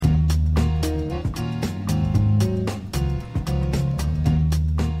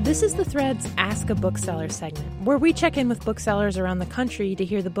This is The Thread's Ask a Bookseller segment, where we check in with booksellers around the country to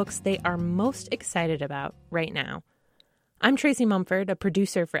hear the books they are most excited about right now. I'm Tracy Mumford, a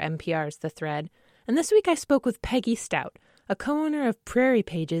producer for NPR's The Thread, and this week I spoke with Peggy Stout, a co-owner of Prairie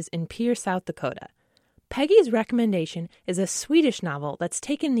Pages in Pierre, South Dakota. Peggy's recommendation is a Swedish novel that's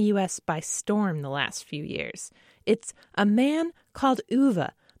taken the U.S. by storm the last few years. It's A Man Called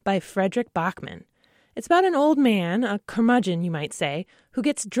Uwe by Fredrik Backman. It's about an old man, a curmudgeon you might say, who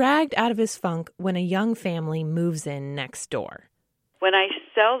gets dragged out of his funk when a young family moves in next door. When I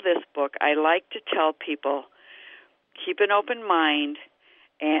sell this book, I like to tell people, keep an open mind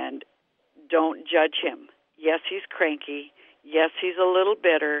and don't judge him. Yes, he's cranky. Yes, he's a little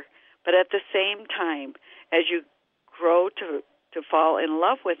bitter. But at the same time, as you grow to fall in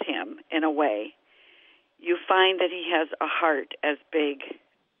love with him in a way, you find that he has a heart as big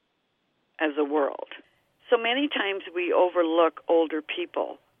as the world. So many times we overlook older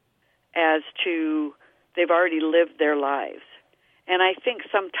people as to they've already lived their lives. And I think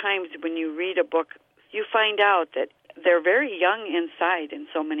sometimes when you read a book, you find out that they're very young inside in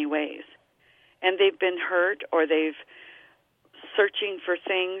so many ways. And they've been hurt or they've searching for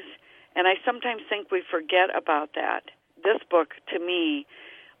things. And I sometimes think we forget about that. This book, to me,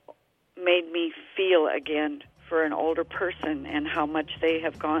 made me feel again for an older person and how much they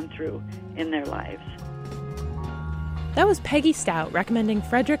have gone through in their lives. That was Peggy Stout recommending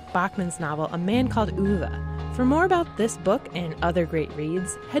Fredrik Backman's novel A Man Called Uwe. For more about this book and other great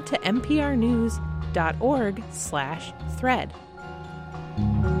reads, head to nprnews.org/thread.